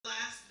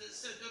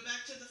So go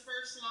back to the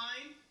first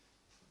line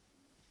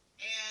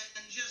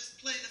and just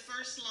play the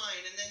first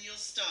line and then you'll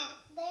stop.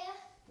 There.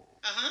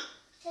 Uh-huh.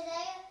 To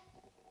there.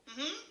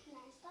 Mm-hmm. And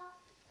then stop.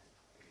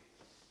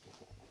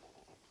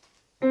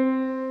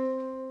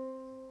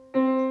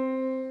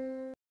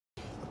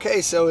 Okay,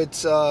 so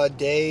it's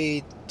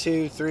day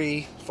 2,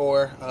 3,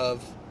 4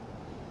 of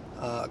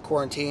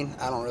quarantine.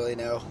 I don't really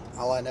know.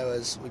 All I know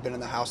is we've been in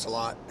the house a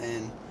lot,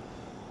 and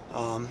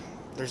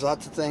there's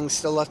lots of things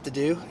still left to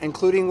do,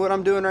 including what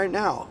I'm doing right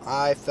now.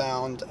 I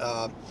found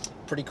a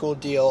pretty cool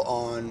deal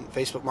on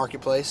Facebook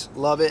Marketplace.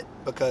 Love it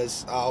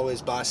because I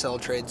always buy, sell,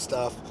 trade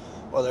stuff,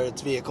 whether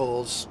it's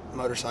vehicles,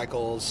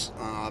 motorcycles,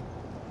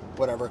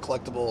 whatever,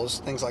 collectibles,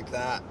 things like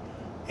that.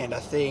 And I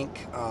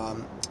think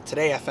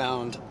today I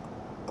found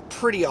a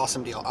pretty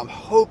awesome deal. I'm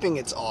hoping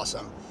it's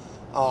awesome,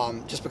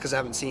 just because I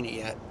haven't seen it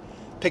yet.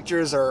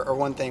 Pictures are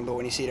one thing, but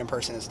when you see it in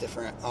person, it's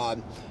different.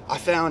 I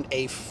found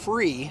a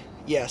free,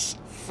 yes,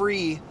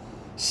 free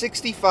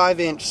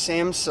 65-inch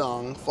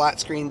Samsung flat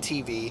screen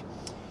TV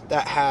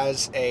that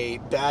has a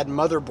bad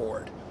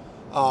motherboard,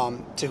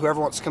 to whoever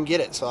wants to come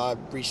get it. So I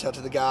reached out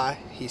to the guy.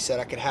 He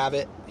said I could have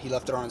it. He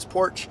left it on his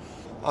porch.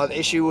 The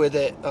issue with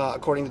it,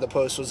 according to the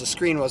post, was the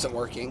screen wasn't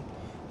working.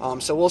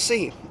 So we'll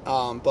see.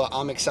 But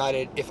I'm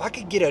excited. If I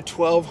could get a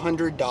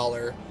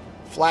 $1,200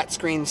 flat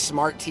screen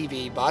smart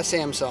TV by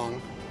Samsung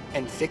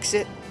and fix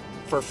it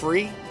for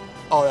free,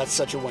 oh, that's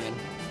such a win.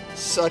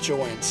 Such a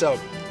win. So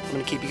I'm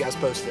going to keep you guys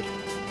posted.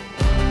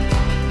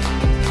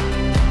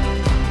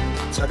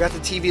 So I got the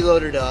TV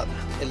loaded up.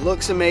 It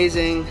looks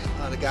amazing.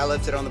 The guy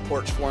left it on the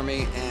porch for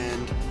me,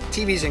 and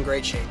TV's in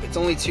great shape. It's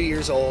only 2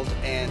 years old,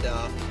 and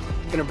I'm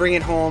going to bring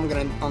it home,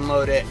 going to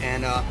unload it,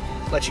 and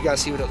let you guys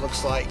see what it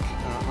looks like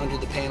under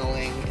the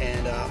paneling,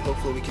 and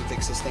hopefully we can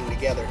fix this thing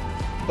together.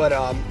 But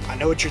I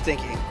know what you're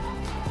thinking.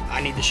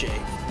 I need to shave.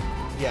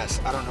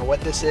 Yes, I don't know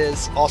what this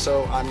is.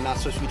 Also, I'm not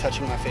supposed to be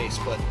touching my face,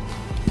 but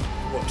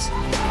whoops.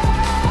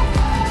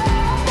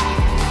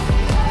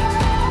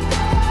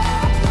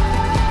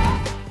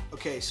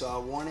 Okay, so I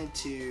wanted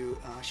to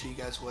show you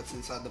guys what's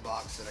inside the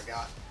box that I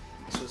got.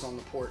 This was on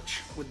the porch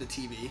with the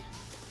TV.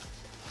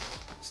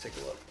 Let's take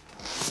a look.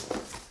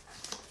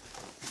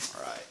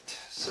 Alright,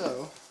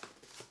 so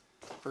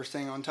first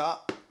thing on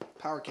top,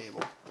 power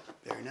cable.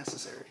 Very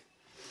necessary.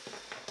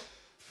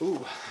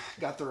 Ooh,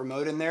 got the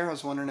remote in there. I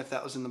was wondering if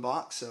that was in the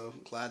box, so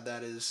glad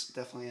that is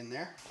definitely in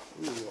there.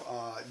 Ooh,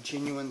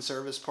 genuine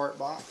service part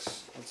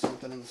box with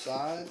something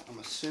inside. I'm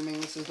assuming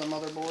this is the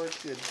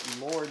motherboard. Good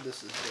Lord,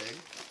 this is big.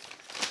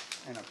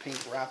 And a pink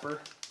wrapper.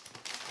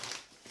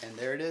 And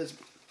there it is.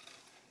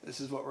 This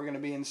is what we're going to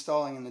be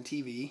installing in the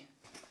TV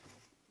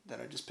that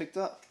I just picked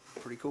up.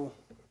 Pretty cool.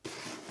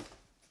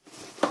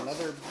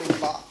 Another big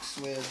box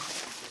with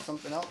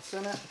something else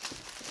in it.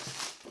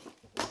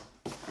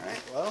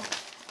 Alright, well,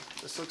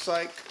 this looks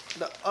like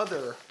the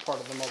other part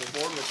of the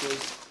motherboard, which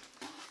is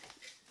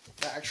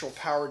the actual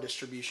power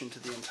distribution to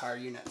the entire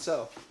unit.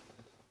 So,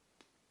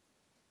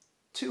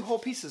 2 whole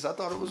pieces. I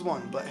thought it was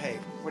 1, but hey,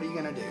 what are you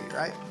going to do,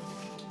 right?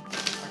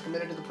 I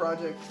committed to the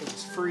project. It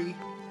was free.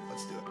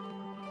 Let's do it.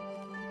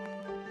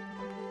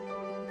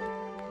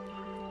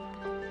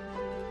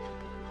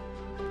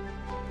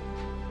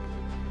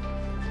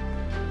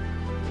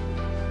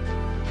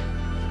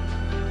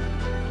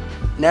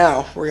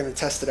 Now we're going to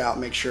test it out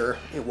and make sure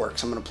it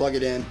works. I'm going to plug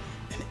it in,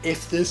 and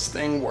if this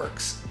thing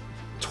works,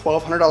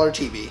 $1,200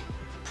 TV,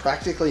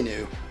 practically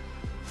new,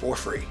 for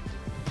free.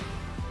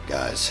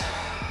 Guys,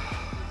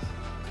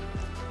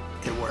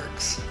 it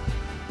works.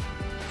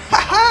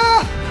 Ha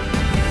ha!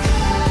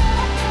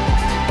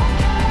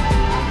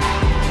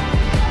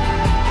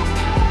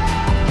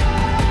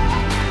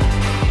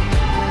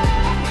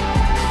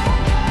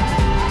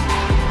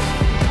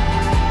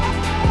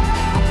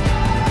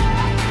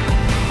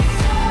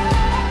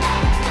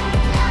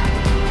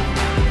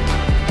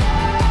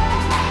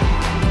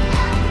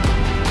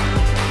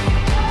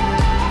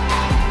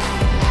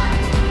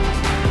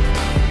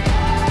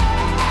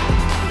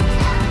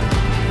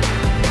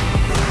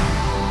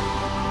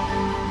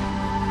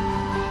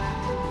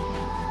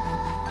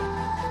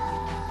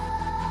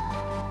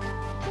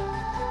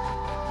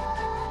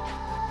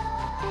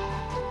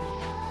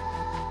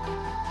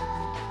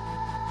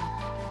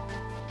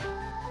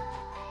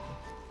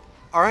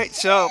 Alright,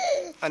 so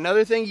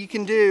another thing you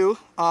can do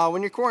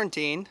when you're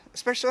quarantined,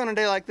 especially on a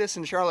day like this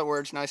in Charlotte where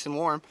it's nice and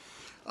warm,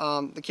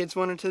 the kids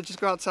wanted to just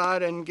go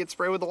outside and get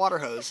sprayed with a water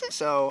hose.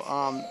 So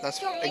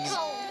that's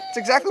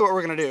exactly what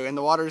we're going to do, and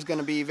the water is going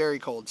to be very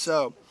cold.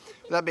 So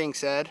with that being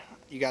said,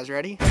 you guys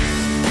ready?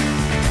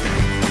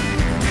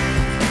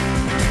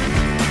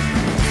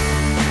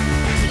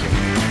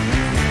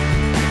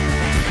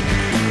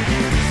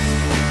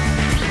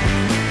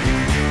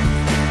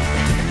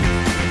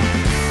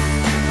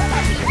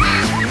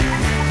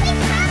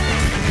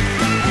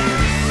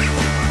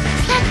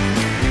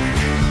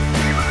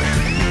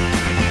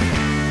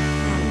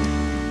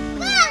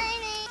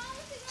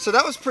 So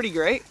that was pretty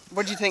great.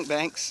 What do you think,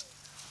 Banks?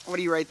 What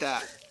do you rate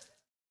that?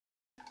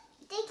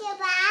 Take a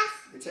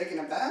bath. You're taking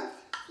a bath?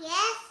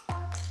 Yes.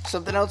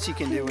 Something else you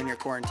can do when you're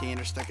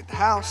quarantined or stuck at the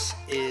house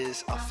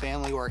is a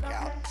family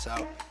workout.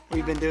 So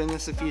we've been doing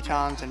this a few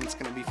times and it's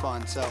going to be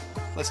fun. So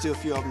let's do a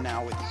few of them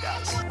now with you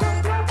guys.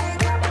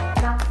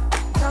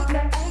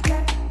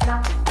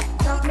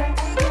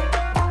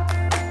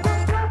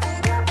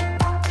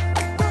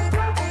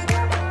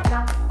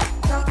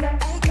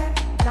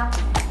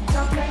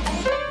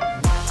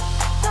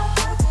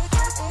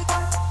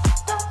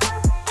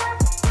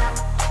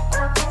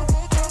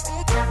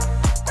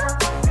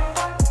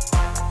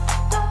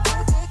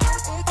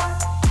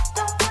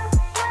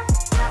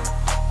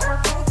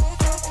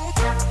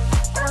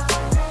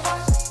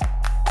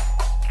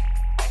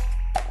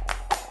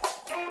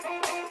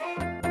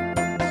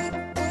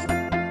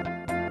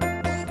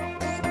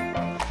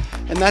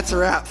 And that's a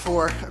wrap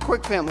for a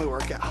quick family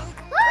workout.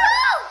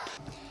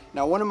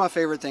 Now, one of my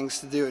favorite things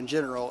to do in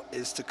general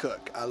is to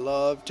cook. I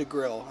love to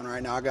grill, and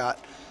right now I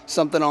got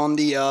something on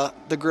the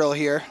grill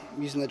here.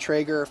 I'm using the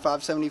Traeger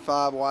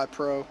 575 Y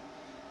Pro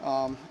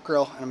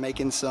grill, and I'm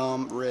making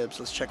some ribs.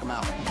 Let's check them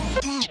out.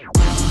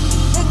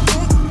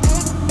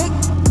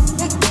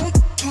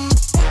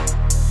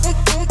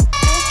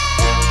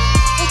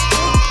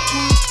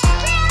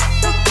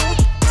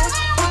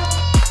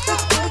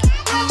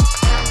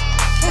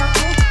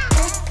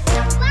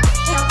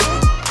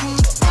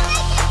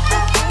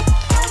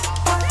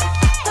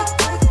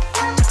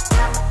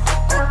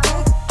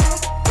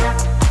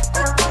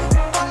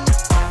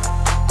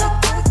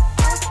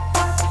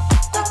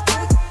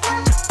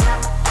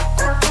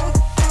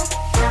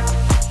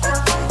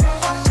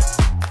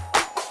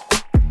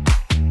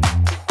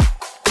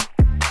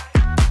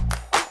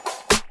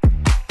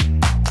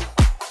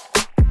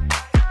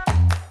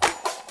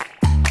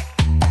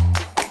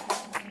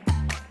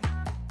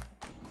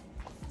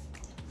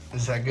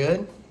 Is that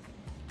good?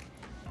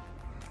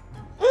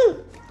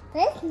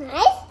 That's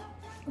nice.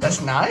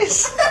 That's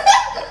nice?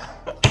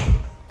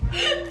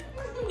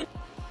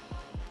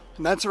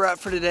 And that's a wrap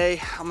for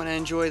today. I'm gonna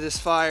enjoy this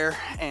fire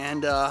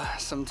and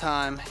some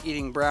time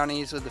eating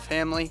brownies with the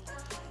family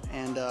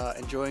and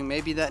enjoying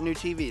maybe that new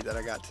TV that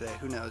I got today,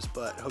 who knows.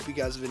 But I hope you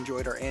guys have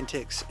enjoyed our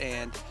antics,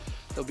 and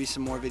there'll be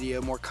some more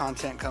more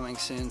content coming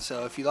soon.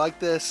 So if you like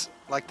this,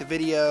 like the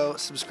video,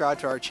 subscribe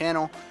to our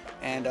channel,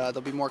 and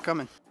there'll be more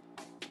coming.